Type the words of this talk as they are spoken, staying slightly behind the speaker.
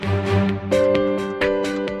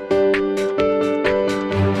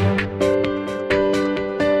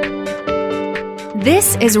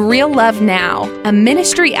This is Real Love Now, a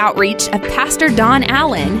ministry outreach of Pastor Don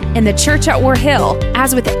Allen in the church at War Hill.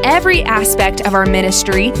 As with every aspect of our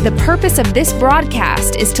ministry, the purpose of this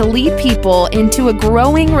broadcast is to lead people into a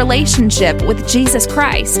growing relationship with Jesus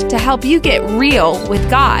Christ to help you get real with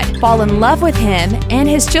God, fall in love with Him and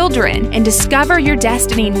His children, and discover your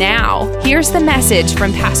destiny now. Here's the message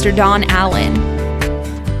from Pastor Don Allen.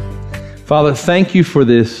 Father, thank you for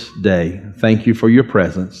this day. Thank you for your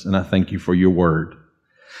presence, and I thank you for your word.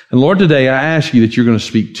 And Lord, today I ask you that you're going to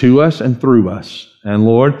speak to us and through us. And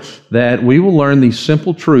Lord, that we will learn these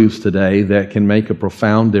simple truths today that can make a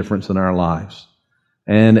profound difference in our lives.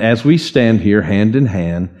 And as we stand here hand in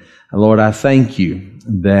hand, Lord, I thank you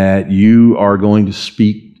that you are going to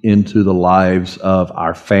speak into the lives of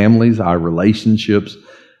our families, our relationships,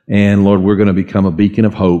 and Lord, we're going to become a beacon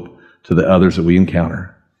of hope to the others that we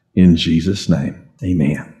encounter. In Jesus' name,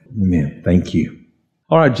 amen. Amen. Thank you.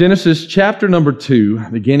 All right, Genesis chapter number 2,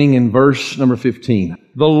 beginning in verse number 15.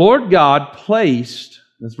 The Lord God placed,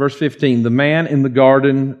 that's verse 15, the man in the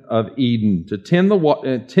Garden of Eden to tend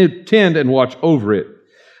and watch over it.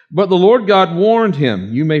 But the Lord God warned him,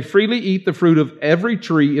 "You may freely eat the fruit of every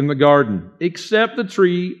tree in the garden, except the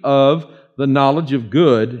tree of the knowledge of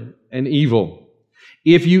good and evil.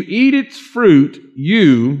 If you eat its fruit,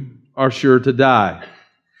 you are sure to die."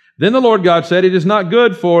 Then the Lord God said, "It is not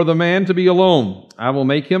good for the man to be alone. I will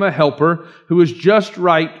make him a helper who is just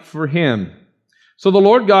right for him." So the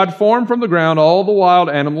Lord God formed from the ground all the wild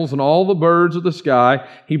animals and all the birds of the sky.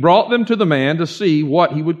 He brought them to the man to see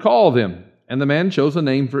what he would call them. And the man chose a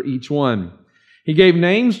name for each one. He gave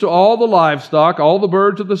names to all the livestock, all the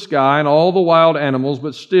birds of the sky, and all the wild animals,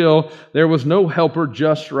 but still there was no helper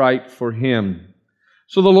just right for him.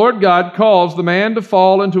 So the Lord God caused the man to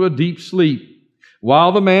fall into a deep sleep.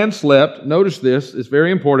 While the man slept, notice this, it's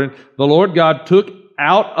very important, the Lord God took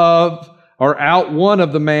out one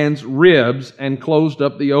of the man's ribs and closed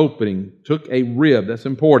up the opening. Took a rib, that's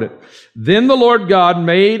important. Then the Lord God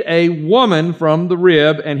made a woman from the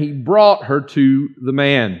rib, and He brought her to the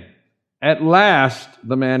man. At last,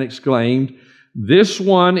 the man exclaimed, "This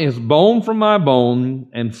one is bone from my bone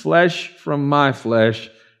and flesh from my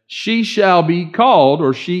flesh. She shall be called,"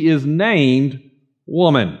 or she is named,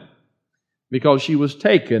 "woman, because she was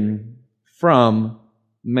taken from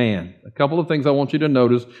man." A couple of things I want you to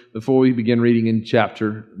notice before we begin reading in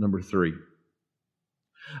chapter number 3.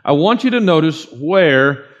 I want you to notice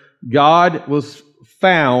where God was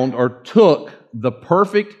found or took the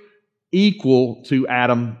perfect equal to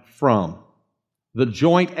Adam from. The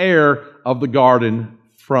joint heir of the garden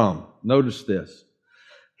from. Notice this.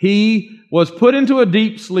 He was put into a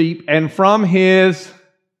deep sleep, and from his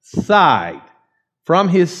side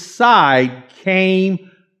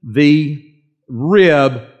came the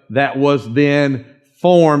rib that was then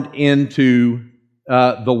formed into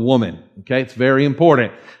the woman. Okay, it's very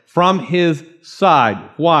important. From his side.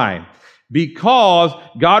 Why? Because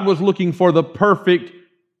God was looking for the perfect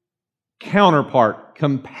counterpart,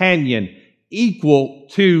 companion, equal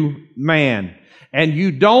to man. And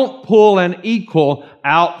you don't pull an equal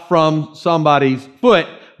out from somebody's foot,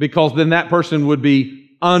 because then that person would be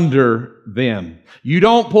under them. You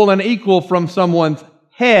don't pull an equal from someone's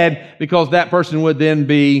head, because that person would then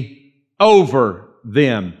be over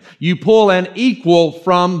them. You pull an equal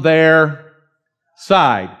from their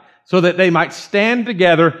side so that they might stand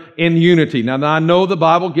together in unity. Now, I know the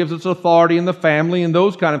Bible gives us authority in the family and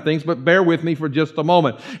those kind of things, but bear with me for just a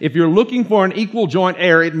moment. If you're looking for an equal joint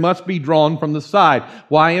heir, it must be drawn from the side.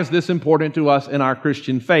 Why is this important to us in our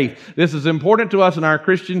Christian faith? This is important to us in our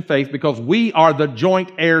Christian faith because we are the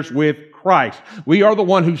joint heirs with Christ. We are the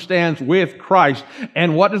one who stands with Christ.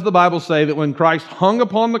 And what does the Bible say? That when Christ hung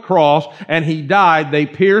upon the cross and He died, they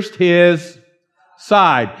pierced His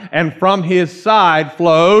side. And from His side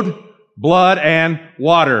flowed blood and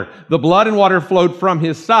water. The blood and water flowed from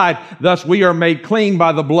His side. Thus we are made clean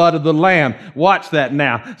by the blood of the Lamb. Watch that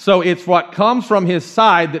now. So it's what comes from His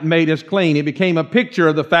side that made us clean. It became a picture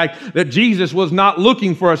of the fact that Jesus was not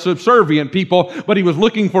looking for a subservient people, but He was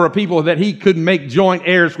looking for a people that He could make joint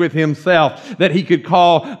heirs with Himself, that He could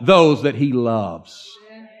call those that He loves.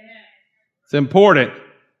 It's important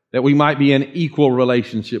that we might be in equal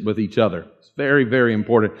relationship with each other. It's very, very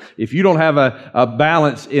important. If you don't have a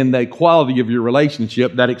balance in the quality of your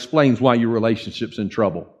relationship, that explains why your relationship's in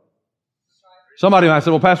trouble. Somebody might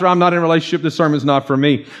say, "Well, Pastor, I'm not in a relationship. This sermon's not for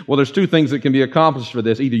me." Well, there's two things that can be accomplished for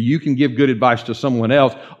this. Either you can give good advice to someone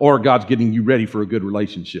else, or God's getting you ready for a good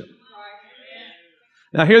relationship.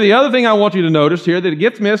 Now, here, the other thing I want you to notice here, that it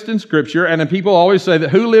gets missed in Scripture, and then people always say that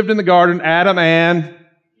who lived in the garden? Adam and...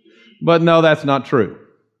 But no, that's not true.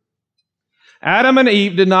 Adam and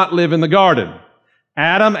Eve did not live in the garden.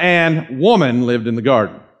 Adam and woman lived in the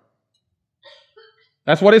garden.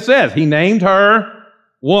 That's what it says. He named her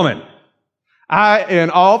woman. In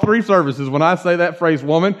all three services, when I say that phrase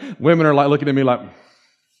woman, women are like looking at me like,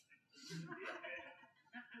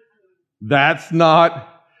 that's not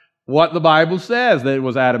what the Bible says, that it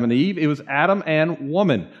was Adam and Eve. It was Adam and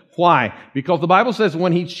woman. Why? Because the Bible says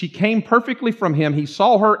when she came perfectly from him, he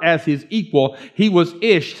saw her as his equal. He was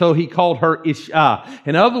Ish, so he called her Isha.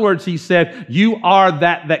 In other words, he said, you are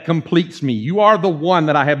that completes me. You are the one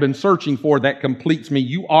that I have been searching for that completes me.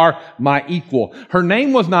 You are my equal. Her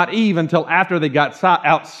name was not Eve until after they got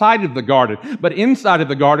outside of the garden. But inside of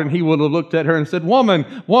the garden, he would have looked at her and said, woman,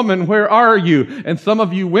 where are you? And some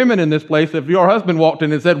of you women in this place, if your husband walked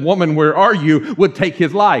in and said, woman, where are you, would take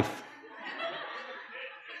his life.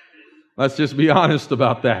 Let's just be honest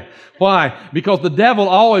about that. Why? Because the devil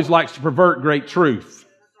always likes to pervert great truth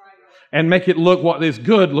and make it look what is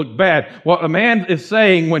good, look bad. What a man is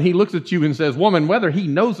saying when he looks at you and says, woman, whether he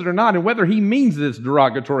knows it or not, and whether he means it's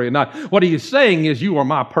derogatory or not, what he is saying is, you are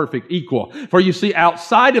my perfect equal. For you see,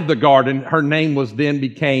 outside of the garden, her name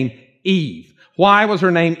became Eve. Why was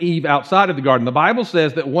her name Eve outside of the garden? The Bible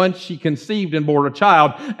says that once she conceived and bore a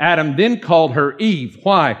child, Adam then called her Eve.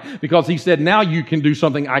 Why? Because he said, now you can do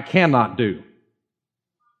something I cannot do.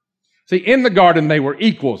 See, in the garden, they were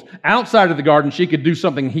equals. Outside of the garden, she could do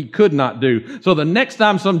something he could not do. So the next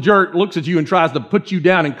time some jerk looks at you and tries to put you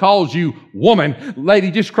down and calls you woman,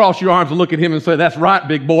 lady, just cross your arms and look at him and say, that's right,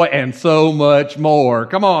 big boy, and so much more.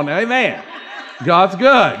 Come on, amen. God's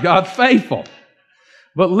good. God's faithful.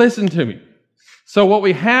 But listen to me. So what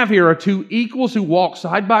we have here are two equals who walk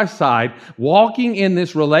side by side, walking in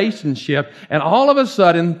this relationship, and all of a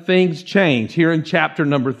sudden things change. Here in chapter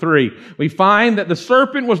number 3, we find that the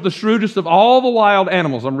serpent was the shrewdest of all the wild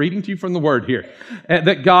animals. I'm reading to you from the word here,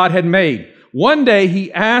 that God had made. One day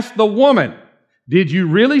he asked the woman, did you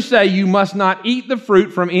really say you must not eat the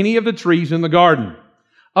fruit from any of the trees in the garden?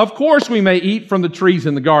 Of course we may eat from the trees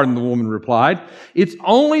in the garden, the woman replied. It's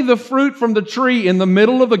only the fruit from the tree in the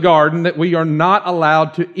middle of the garden that we are not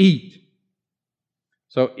allowed to eat.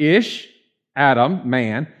 So Ish, Adam,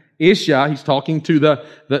 man, Isha, he's talking to the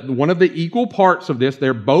one of the equal parts of this.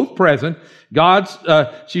 They're both present.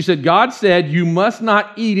 She said, God said, you must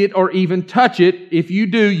not eat it or even touch it. If you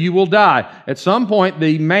do, you will die. At some point,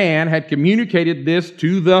 the man had communicated this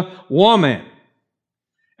to the woman.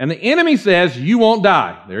 And the enemy says, you won't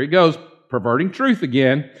die. There he goes, perverting truth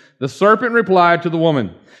again. The serpent replied to the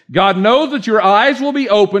woman, God knows that your eyes will be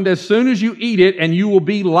opened as soon as you eat it, and you will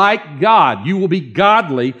be like God. You will be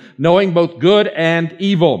godly, knowing both good and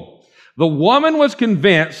evil. The woman was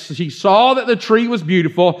convinced. She saw that the tree was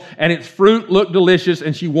beautiful and its fruit looked delicious,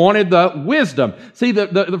 and she wanted the wisdom. See,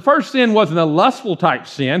 the first sin wasn't a lustful type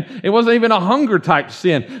sin. It wasn't even a hunger type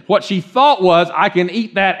sin. What she thought was, I can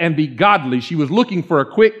eat that and be godly. She was looking for a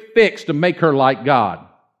quick fix to make her like God.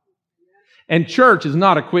 And church is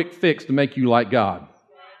not a quick fix to make you like God,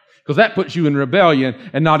 because that puts you in rebellion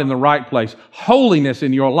and not in the right place. Holiness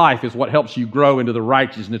in your life is what helps you grow into the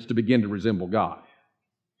righteousness to begin to resemble God.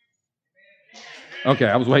 Okay,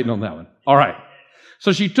 I was waiting on that one. All right.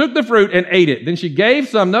 So she took the fruit and ate it. Then she gave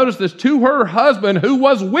some, notice this, to her husband who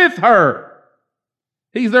was with her.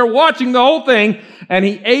 He's there watching the whole thing, and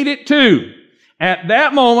he ate it too. At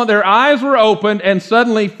that moment, their eyes were opened and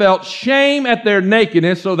suddenly felt shame at their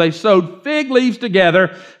nakedness, so they sewed fig leaves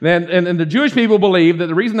together. And the Jewish people believed that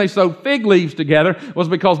the reason they sewed fig leaves together was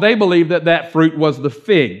because they believed that fruit was the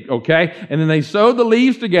fig, okay? And then they sewed the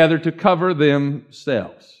leaves together to cover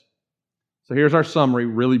themselves. So here's our summary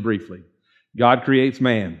really briefly. God creates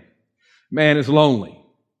man. Man is lonely.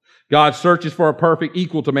 God searches for a perfect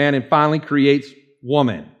equal to man and finally creates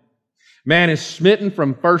woman. Man is smitten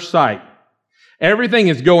from first sight. Everything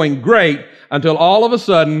is going great until all of a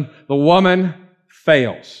sudden the woman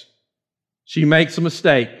fails. She makes a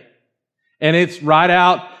mistake, and it's right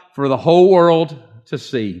out for the whole world to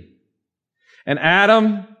see. And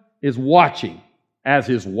Adam is watching as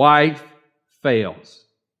his wife fails.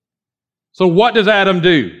 So what does Adam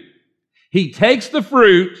do? He takes the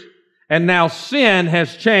fruit, and now sin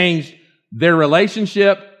has changed their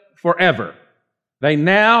relationship forever. They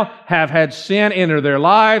now have had sin enter their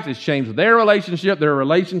lives. It's changed their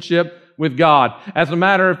relationship with God. As a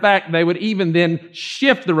matter of fact, they would even then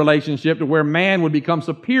shift the relationship to where man would become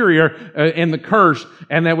superior in the curse,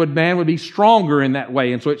 and man would be stronger in that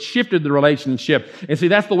way. And so it shifted the relationship. And see,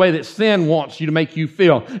 that's the way that sin wants you to make you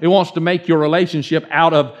feel. It wants to make your relationship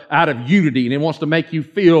out of unity, and it wants to make you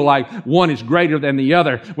feel like one is greater than the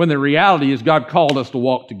other, when the reality is God called us to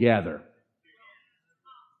walk together.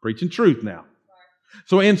 Preaching truth now.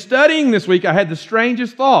 So in studying this week, I had the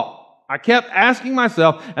strangest thought. I kept asking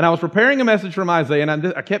myself, and I was preparing a message from Isaiah,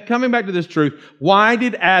 and I kept coming back to this truth. Why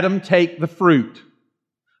did Adam take the fruit?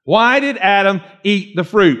 Why did Adam eat the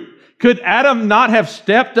fruit? Could Adam not have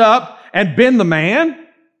stepped up and been the man?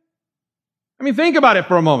 I mean, think about it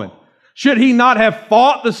for a moment. Should he not have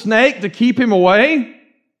fought the snake to keep him away?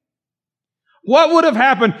 What would have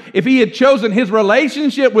happened if he had chosen his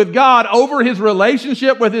relationship with God over his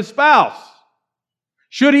relationship with his spouse?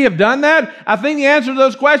 Should he have done that? I think the answer to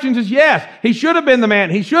those questions is yes. He should have been the man.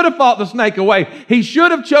 He should have fought the snake away. He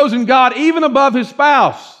should have chosen God even above his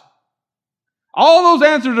spouse. All those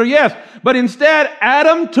answers are yes. But instead,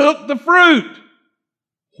 Adam took the fruit.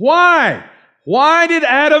 Why? Why did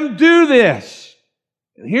Adam do this?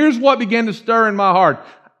 And here's what began to stir in my heart.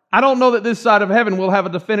 I don't know that this side of heaven will have a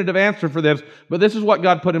definitive answer for this, but this is what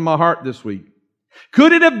God put in my heart this week.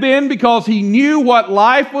 Could it have been because he knew what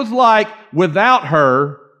life was like without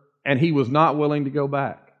her and he was not willing to go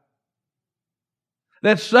back?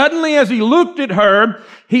 That suddenly as he looked at her,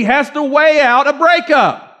 he has to weigh out a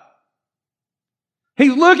breakup.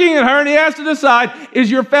 He's looking at her and he has to decide, is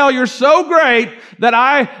your failure so great that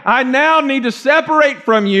I now need to separate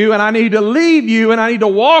from you and I need to leave you and I need to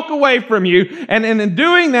walk away from you? And in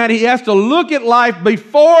doing that, he has to look at life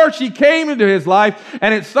before she came into his life.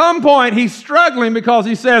 And at some point, he's struggling because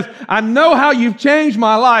he says, I know how you've changed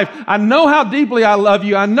my life. I know how deeply I love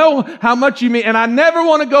you. I know how much you mean. And I never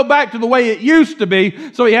want to go back to the way it used to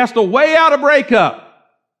be. So he has to weigh out a breakup.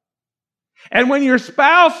 And when your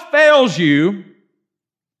spouse fails you,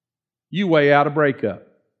 you weigh out a breakup.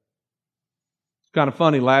 It's kind of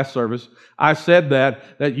funny, last service, I said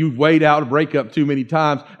that you weighed out a breakup too many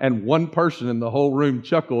times, and one person in the whole room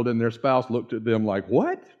chuckled and their spouse looked at them like,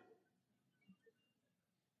 what?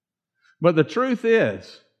 But the truth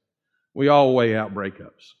is, we all weigh out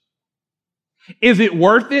breakups. Is it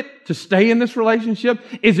worth it to stay in this relationship?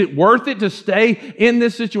 Is it worth it to stay in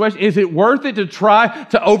this situation? Is it worth it to try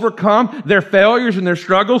to overcome their failures and their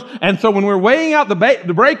struggles? And so when we're weighing out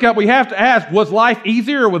the breakup, we have to ask, was life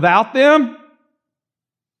easier without them?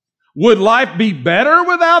 Would life be better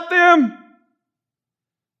without them?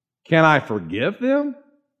 Can I forgive them?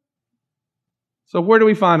 So where do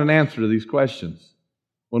we find an answer to these questions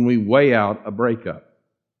when we weigh out a breakup?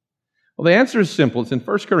 Well, the answer is simple. It's in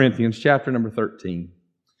 1 Corinthians chapter number 13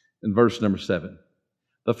 and verse number 7.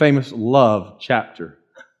 The famous love chapter.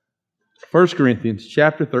 1 Corinthians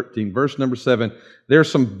chapter 13, verse number 7. There are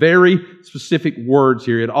some very specific words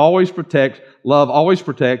here. It always protects. Love always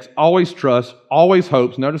protects, always trusts, always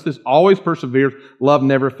hopes. Notice this, always perseveres. Love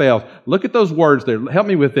never fails. Look at those words there. Help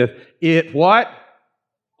me with this. It what?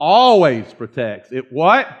 Always protects. It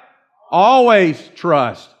what? Always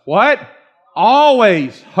trusts. What?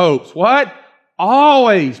 Always hopes. What?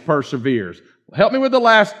 Always perseveres. Help me with the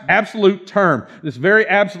last absolute term. This very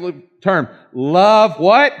absolute term. Love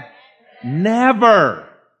what? Never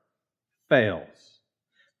fails.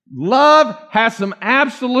 Love has some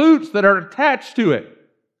absolutes that are attached to it.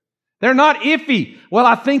 They're not iffy. Well,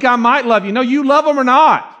 I think I might love you. No, you love them or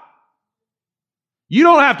not. You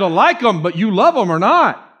don't have to like them, but you love them or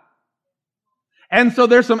not. And so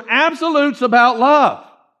there's some absolutes about love.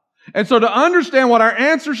 And so to understand what our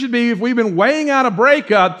answer should be if we've been weighing out a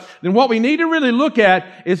breakup, then what we need to really look at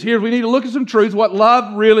is here, we need to look at some truths, what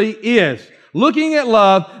love really is. Looking at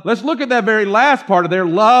love, let's look at that very last part of there.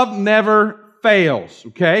 Love never fails,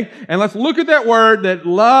 okay? And let's look at that word that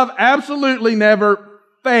love absolutely never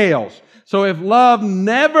fails. So if love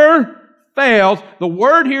never fails, the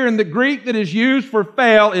word here in the Greek that is used for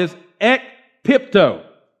fail is ekpipto.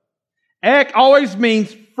 Ek always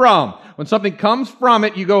means from. When something comes from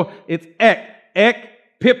it, you go, it's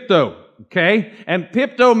ekpipto, okay? And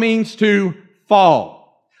pipto means to fall.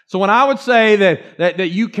 So when I would say that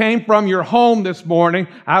you came from your home this morning,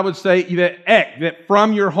 I would say that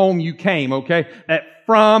from your home you came, okay? That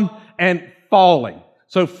from and falling.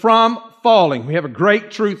 So from falling. We have a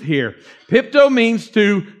great truth here. Pipto means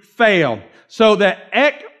to fail. So that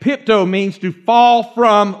ekpipto means to fall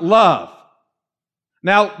from love.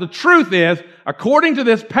 Now, the truth is, according to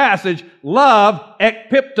this passage, love,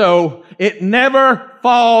 ekpipto, it never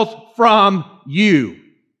falls from you.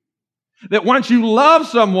 That once you love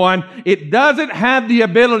someone, it doesn't have the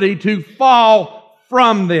ability to fall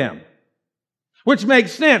from them. Which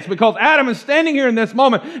makes sense because Adam is standing here in this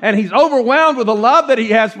moment and he's overwhelmed with the love that he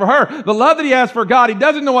has for her, the love that he has for God. He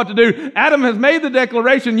doesn't know what to do. Adam has made the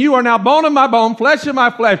declaration, you are now bone of my bone, flesh of my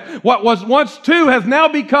flesh. What was once two has now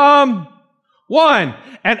become One.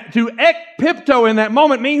 And to ekpipto in that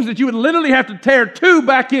moment means that you would literally have to tear two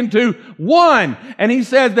back into one. And he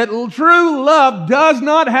says that true love does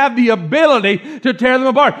not have the ability to tear them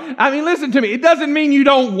apart. I mean, listen to me. It doesn't mean you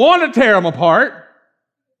don't want to tear them apart.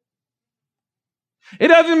 It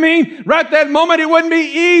doesn't mean right that moment it wouldn't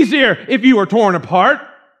be easier if you were torn apart.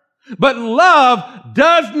 But love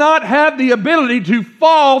does not have the ability to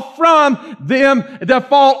fall from them, to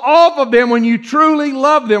fall off of them when you truly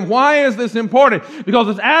love them. Why is this important? Because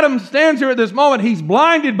as Adam stands here at this moment, he's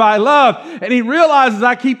blinded by love, and he realizes,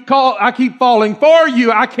 I keep falling for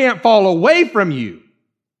you. I can't fall away from you.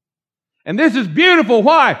 And this is beautiful.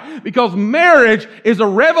 Why? Because marriage is a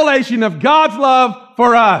revelation of God's love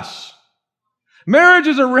for us. Marriage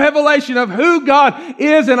is a revelation of who God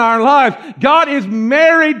is in our lives. God is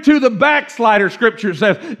married to the backslider, Scripture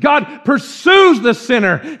says. God pursues the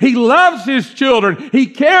sinner. He loves His children. He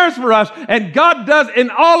cares for us. And God does, in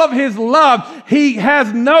all of His love, He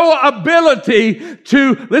has no ability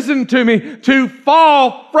to, listen to me, to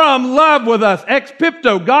fall from love with us.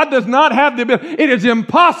 Ekpipto. God does not have the ability. It is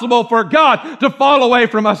impossible for God to fall away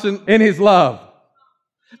from us in His love.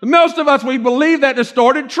 Most of us, we believe that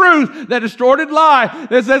distorted truth, that distorted lie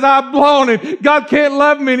that says, I've blown it. God can't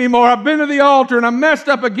love me anymore. I've been to the altar and I'm messed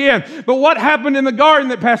up again. But what happened in the garden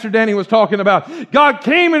that Pastor Danny was talking about? God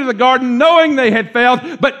came into the garden knowing they had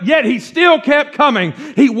failed, but yet He still kept coming.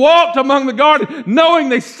 He walked among the garden knowing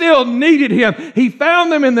they still needed Him. He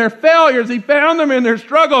found them in their failures. He found them in their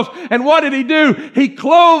struggles. And what did He do? He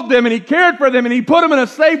clothed them and He cared for them and He put them in a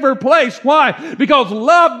safer place. Why? Because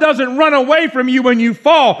love doesn't run away from you when you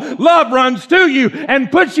fall. Love runs to you and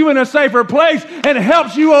puts you in a safer place and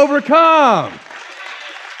helps you overcome.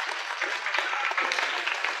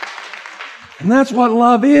 And that's what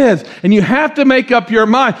love is. And you have to make up your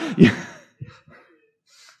mind.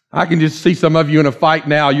 I can just see some of you in a fight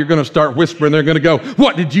now. You're going to start whispering. They're going to go,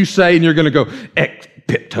 what did you say? And you're going to go,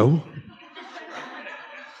 ekpipto.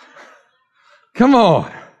 Come on.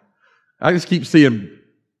 I just keep seeing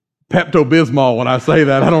Pepto-Bismol when I say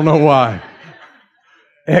that. I don't know why.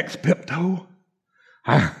 Ekpipto.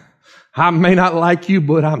 I may not like you,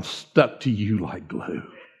 but I'm stuck to you like glue.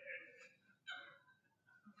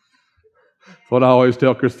 That's what I always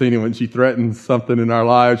tell Christina when she threatens something in our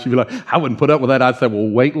lives. She'd be like, I wouldn't put up with that. I'd say, well,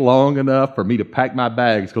 wait long enough for me to pack my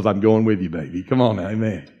bags because I'm going with you, baby. Come on now,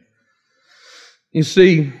 amen. You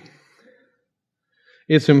see,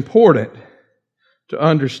 it's important to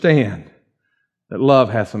understand that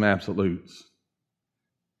love has some absolutes.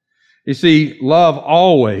 You see, love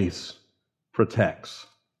always protects.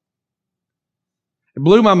 It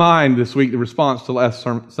blew my mind this week, the response to last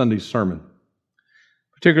Sunday's sermon.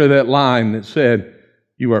 Particularly that line that said,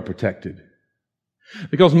 you are protected.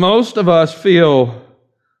 Because most of us feel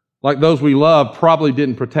like those we love probably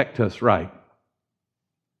didn't protect us right.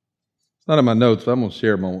 It's not in my notes, but I'm going to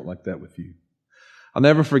share a moment like that with you. I'll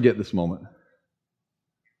never forget this moment.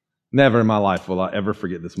 Never in my life will I ever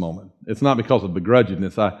forget this moment. It's not because of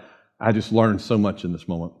begrudgingness. I just learned so much in this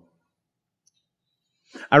moment.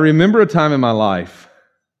 I remember a time in my life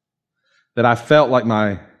that I felt like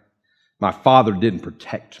my father didn't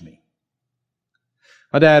protect me.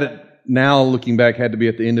 My dad, now looking back, had to be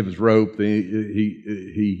at the end of his rope.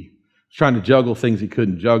 He was trying to juggle things he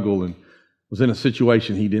couldn't juggle and was in a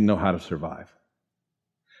situation he didn't know how to survive.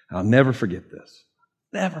 And I'll never forget this.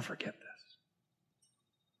 Never forget this.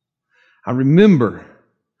 I remember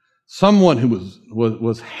someone who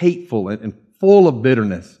was hateful and full of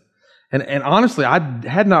bitterness. And honestly, I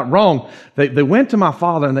had not wrong. They went to my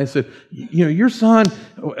father and they said, you know, your son,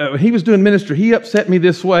 he was doing ministry. He upset me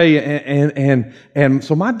this way. And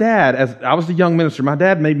so my dad, as I was the young minister, my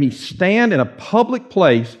dad made me stand in a public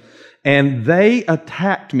place and they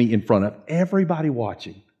attacked me in front of everybody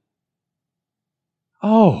watching.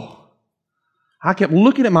 Oh, I kept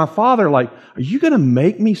looking at my father like, are you going to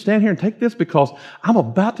make me stand here and take this because I'm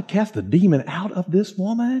about to cast the demon out of this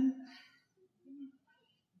woman?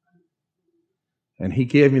 And he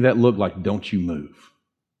gave me that look like, don't you move.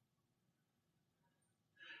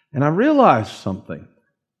 And I realized something.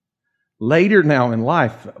 Later now in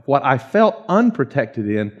life, what I felt unprotected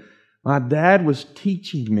in, my dad was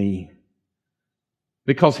teaching me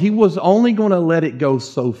because he was only going to let it go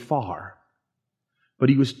so far. But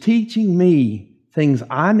he was teaching me things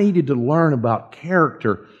I needed to learn about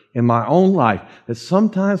character in my own life, that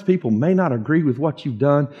sometimes people may not agree with what you've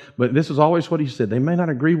done, but this is always what he said. They may not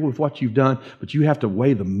agree with what you've done, but you have to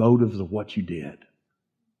weigh the motives of what you did.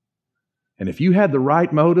 And if you had the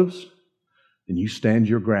right motives, then you stand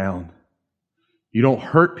your ground. You don't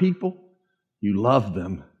hurt people, you love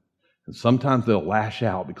them. And sometimes they'll lash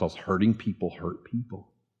out because hurting people hurt people.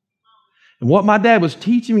 And what my dad was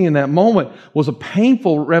teaching me in that moment was a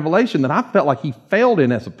painful revelation that I felt like he failed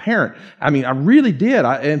in as a parent. I mean, I really did.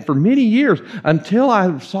 And for many years, until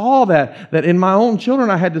I saw that in my own children,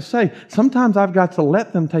 I had to say, sometimes I've got to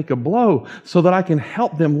let them take a blow so that I can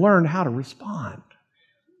help them learn how to respond.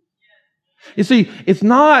 You see, it's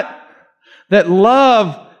not that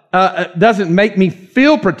love doesn't make me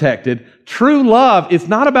feel protected. True love is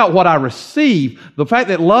not about what I receive. The fact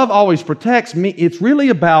that love always protects me, it's really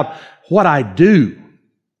about what I do.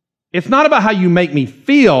 It's not about how you make me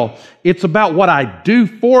feel. It's about what I do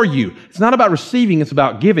for you. It's not about receiving. It's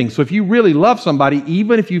about giving. So if you really love somebody,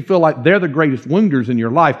 even if you feel like they're the greatest wounders in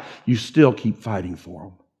your life, you still keep fighting for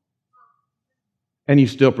them. And you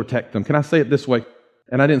still protect them. Can I say it this way?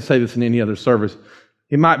 And I didn't say this in any other service.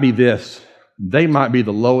 It might be this. They might be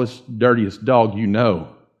the lowest, dirtiest dog you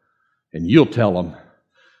know. And you'll tell them,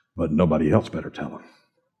 but nobody else better tell them.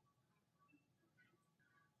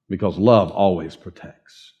 Because love always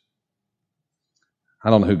protects. I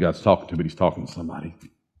don't know who God's talking to, but He's talking to somebody.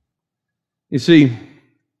 You see,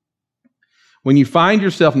 when you find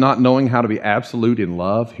yourself not knowing how to be absolute in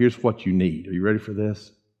love, here's what you need. Are you ready for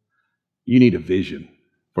this? You need a vision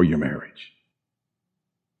for your marriage.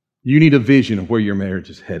 You need a vision of where your marriage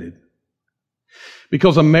is headed.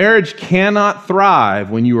 Because a marriage cannot thrive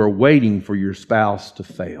when you are waiting for your spouse to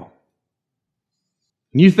fail.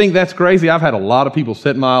 And you think that's crazy? I've had a lot of people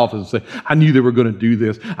sit in my office and say, I knew they were going to do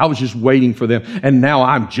this. I was just waiting for them. And now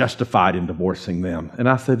I'm justified in divorcing them. And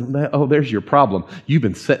I said, oh, there's your problem. You've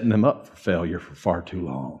been setting them up for failure for far too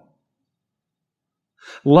long.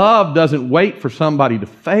 Love doesn't wait for somebody to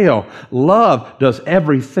fail. Love does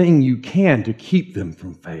everything you can to keep them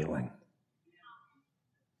from failing.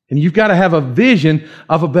 And you've got to have a vision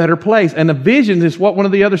of a better place. And a vision is what one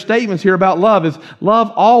of the other statements here about love is,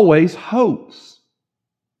 love always hopes.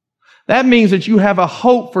 That means that you have a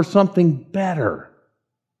hope for something better.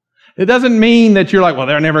 It doesn't mean that you're like, well,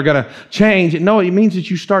 they're never going to change. No, it means that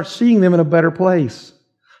you start seeing them in a better place.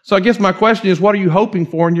 So I guess my question is, what are you hoping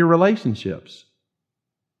for in your relationships?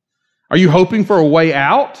 Are you hoping for a way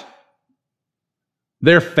out?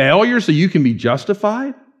 Their failure so you can be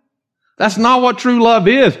justified? That's not what true love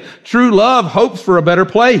is. True love hopes for a better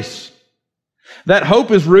place. That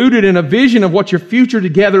hope is rooted in a vision of what your future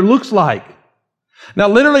together looks like. Now,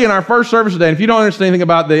 literally in our first service today, and if you don't understand anything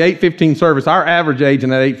about the 8:15 service, our average age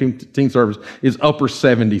in that 8:15 service is upper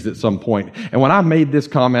 70s at some point. And when I made this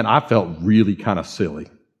comment, I felt really kind of silly.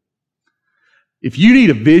 If you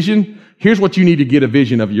need a vision, here's what you need to get a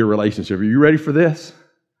vision of your relationship. Are you ready for this?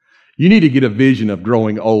 You need to get a vision of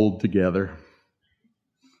growing old together.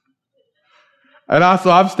 And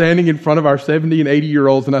so I'm standing in front of our 70 and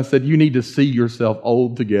 80-year-olds, and I said, you need to see yourself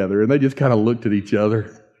old together. And they just kind of looked at each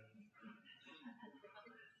other.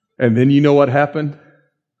 And then you know what happened?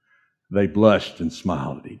 They blushed and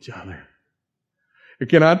smiled at each other. And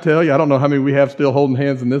can I tell you, I don't know how many we have still holding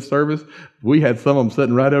hands in this service. We had some of them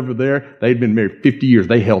sitting right over there. They'd been married 50 years.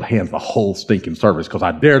 They held hands the whole stinking service because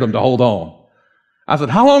I dared them to hold on. I said,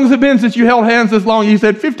 how long has it been since you held hands this long? He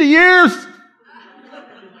said, 50 years.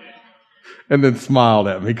 And then smiled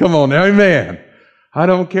at me. Come on now, amen. I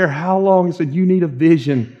don't care how long. He said, you need a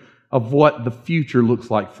vision of what the future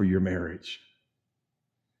looks like for your marriage.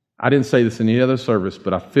 I didn't say this in any other service,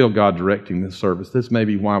 but I feel God directing this service. This may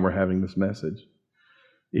be why we're having this message.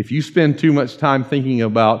 If you spend too much time thinking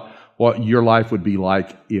about what your life would be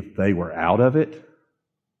like if they were out of it,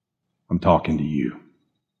 I'm talking to you.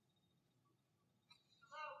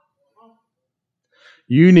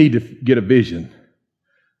 You need to get a vision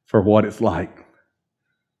for what it's like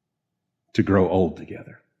to grow old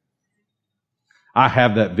together. I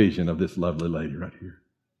have that vision of this lovely lady right here.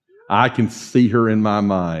 I can see her in my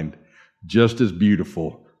mind just as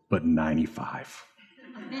beautiful, but 95.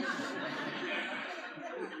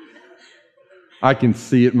 I can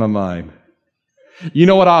see it in my mind. You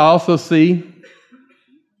know what I also see?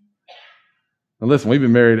 Now listen, we've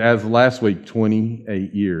been married as of last week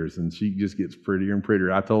 28 years, and she just gets prettier and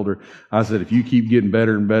prettier. I told her, I said, if you keep getting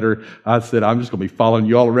better and better, I said, I'm just going to be following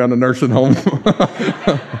you all around the nursing home.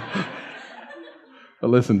 But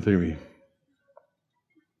listen to me.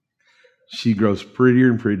 She grows prettier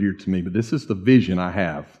and prettier to me, but this is the vision I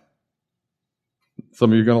have. Some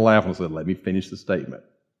of you are going to laugh and say, let me finish the statement.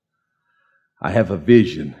 I have a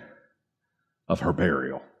vision of her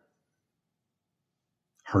burial,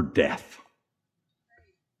 her death.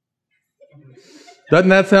 Doesn't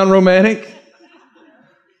that sound romantic?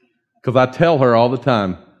 Because I tell her all the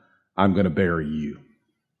time, I'm going to bury you.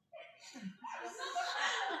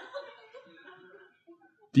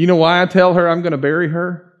 Do you know why I tell her I'm going to bury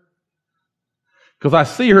her? Because I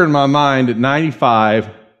see her in my mind at 95,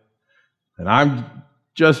 And I'm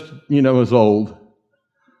just, as old.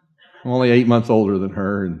 I'm only 8 months older than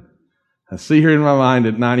her. And I see her in my mind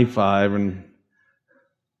at 95. And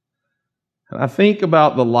I think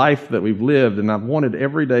about the life that we've lived, and I've wanted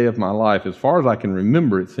every day of my life. As far as I can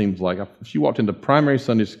remember, it seems like she walked into primary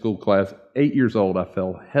Sunday school class, 8 years old. I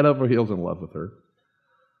fell head over heels in love with her.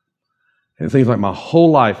 And it seems like my whole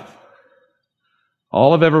life,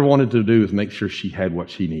 all I've ever wanted to do is make sure she had what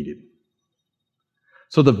she needed.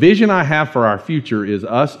 So the vision I have for our future is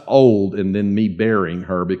us old and then me burying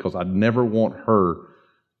her, because I'd never want her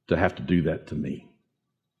to have to do that to me.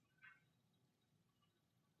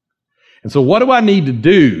 And so what do I need to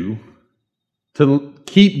do to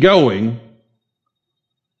keep going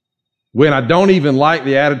when I don't even like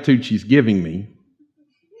the attitude she's giving me?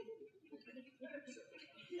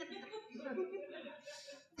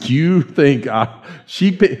 You think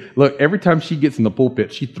look, every time she gets in the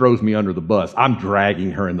pulpit, she throws me under the bus. I'm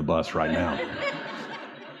dragging her in the bus right now.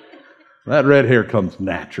 That red hair comes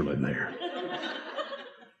naturally there.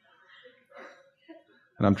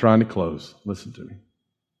 And I'm trying to close. Listen to me.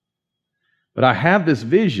 But I have this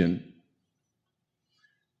vision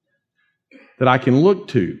that I can look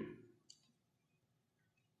to.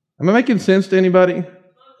 Am I making sense to anybody?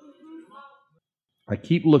 I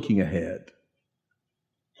keep looking ahead.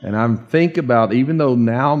 And I'm thinking about, even though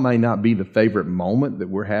now may not be the favorite moment that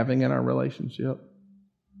we're having in our relationship,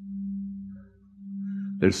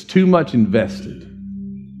 there's too much invested.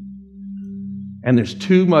 And there's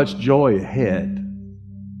too much joy ahead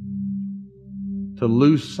to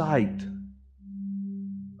lose sight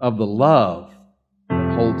of the love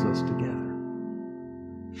that holds us together.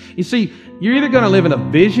 You see, you're either going to live in a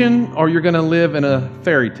vision or you're going to live in a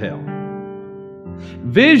fairy tale.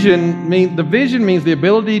 Vision means the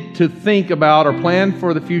ability to think about or plan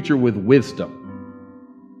for the future with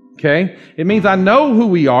wisdom. Okay? It means I know who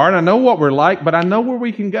we are and I know what we're like, but I know where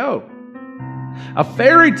we can go. A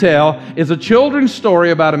fairy tale is a children's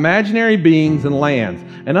story about imaginary beings and lands.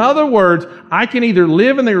 In other words, I can either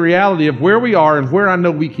live in the reality of where we are and where I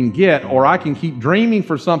know we can get, or I can keep dreaming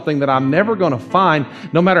for something that I'm never going to find,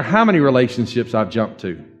 no matter how many relationships I've jumped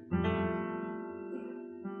to.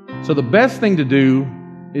 So the best thing to do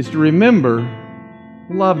is to remember,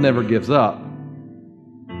 love never gives up.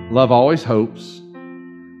 Love always hopes.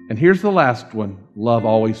 And here's the last one, love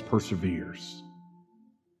always perseveres.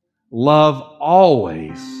 Love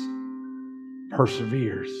always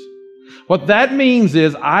perseveres. What that means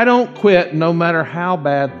is I don't quit no matter how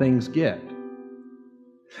bad things get.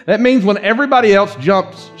 That means when everybody else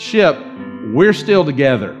jumps ship, we're still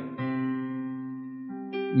together.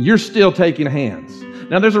 You're still taking hands.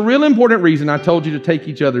 Now, there's a real important reason I told you to take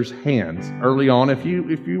each other's hands early on, if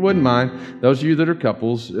you wouldn't mind. Those of you that are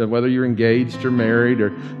couples, whether you're engaged or married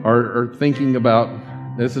or thinking about,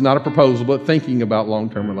 this is not a proposal, but thinking about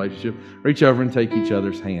long-term relationship, reach over and take each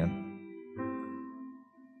other's hand.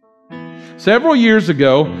 Several years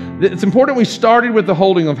ago, it's important we started with the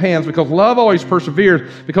holding of hands, because love always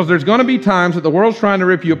perseveres, because there's going to be times that the world's trying to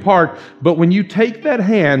rip you apart, but when you take that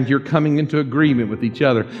hand, you're coming into agreement with each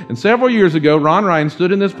other. And several years ago, Ron Ryan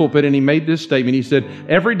stood in this pulpit and he made this statement. He said,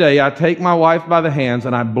 every day I take my wife by the hands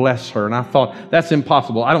and I bless her. And I thought, that's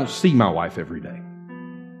impossible. I don't see my wife every day.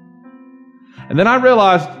 And then I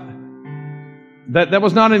realized that that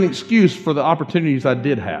was not an excuse for the opportunities I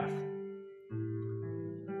did have.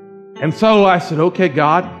 And so I said, okay,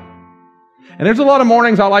 God. And there's a lot of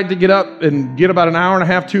mornings I like to get up and get about an hour and a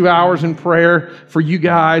half, 2 hours in prayer for you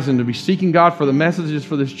guys, and to be seeking God for the messages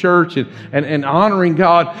for this church and honoring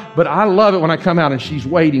God. But I love it when I come out and she's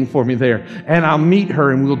waiting for me there. And I'll meet her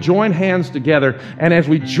and we'll join hands together. And as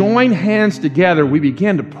we join hands together, we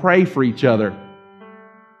begin to pray for each other.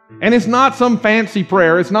 And it's not some fancy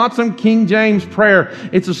prayer. It's not some King James prayer.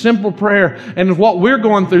 It's a simple prayer. And what we're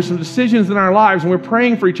going through, some decisions in our lives, and we're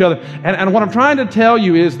praying for each other. And what I'm trying to tell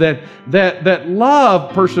you is that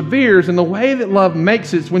love perseveres, and the way that love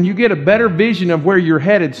makes it is when you get a better vision of where you're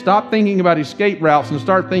headed. Stop thinking about escape routes and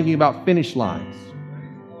start thinking about finish lines.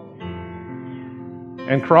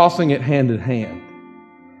 And crossing it hand in hand.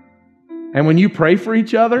 And when you pray for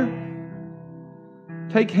each other,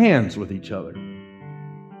 take hands with each other.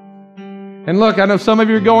 And look, I know some of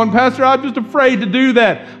you are going, Pastor, I'm just afraid to do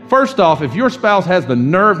that. First off, if your spouse has the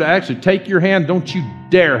nerve to actually take your hand, don't you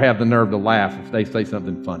dare have the nerve to laugh if they say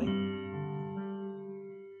something funny.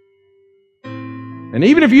 And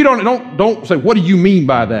even if you don't say, what do you mean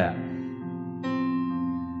by that?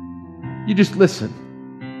 You just listen.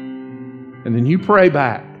 And then you pray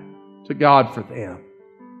back to God for them.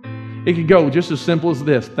 It could go just as simple as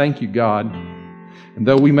this. Thank you, God. And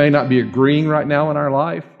though we may not be agreeing right now in our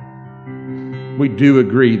life, we do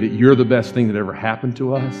agree that you're the best thing that ever happened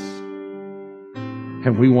to us.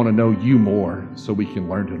 And we want to know you more so we can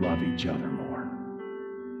learn to love each other more.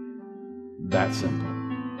 That simple.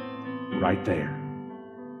 Right there.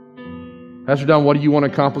 Pastor Don, what do you want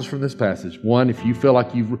to accomplish from this passage? One, if you feel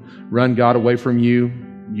like you've run God away from you,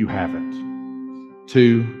 you haven't.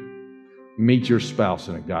 Two, meet your spouse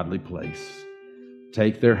in a godly place.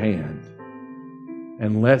 Take their hand.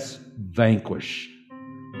 And let's vanquish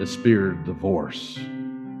the spirit of divorce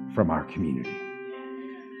from our community.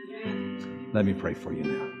 Let me pray for you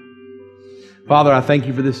now. Father, I thank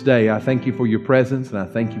you for this day. I thank you for your presence, and I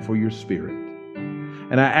thank you for your spirit.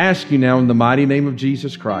 And I ask you now in the mighty name of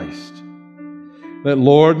Jesus Christ that,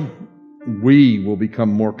 Lord, we will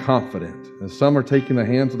become more confident. As some are taking the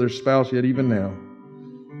hands of their spouse yet even now,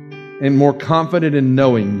 and more confident in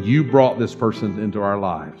knowing you brought this person into our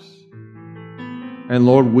lives. And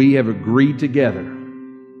Lord, we have agreed together.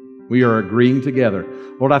 We are agreeing together.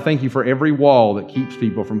 Lord, I thank you for every wall that keeps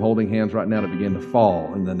people from holding hands right now to begin to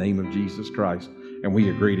fall in the name of Jesus Christ. And we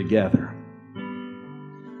agree together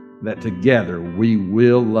that together we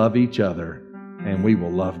will love each other and we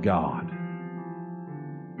will love God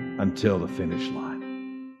until the finish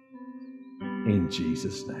line. In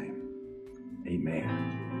Jesus' name,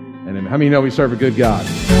 amen. And how many know we serve a good God?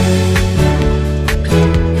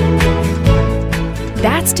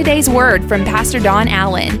 That's today's word from Pastor Don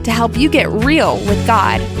Allen to help you get real with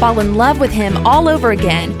God, fall in love with Him all over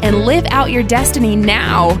again, and live out your destiny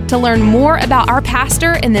now. To learn more about our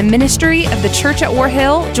pastor and the ministry of the Church at War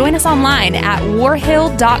Hill, join us online at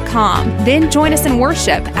warhill.com. Then join us in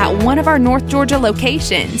worship at one of our North Georgia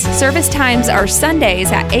locations. Service times are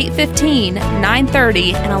Sundays at 8:15,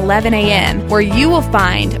 9:30, and 11 a.m., where you will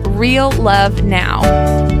find real love now.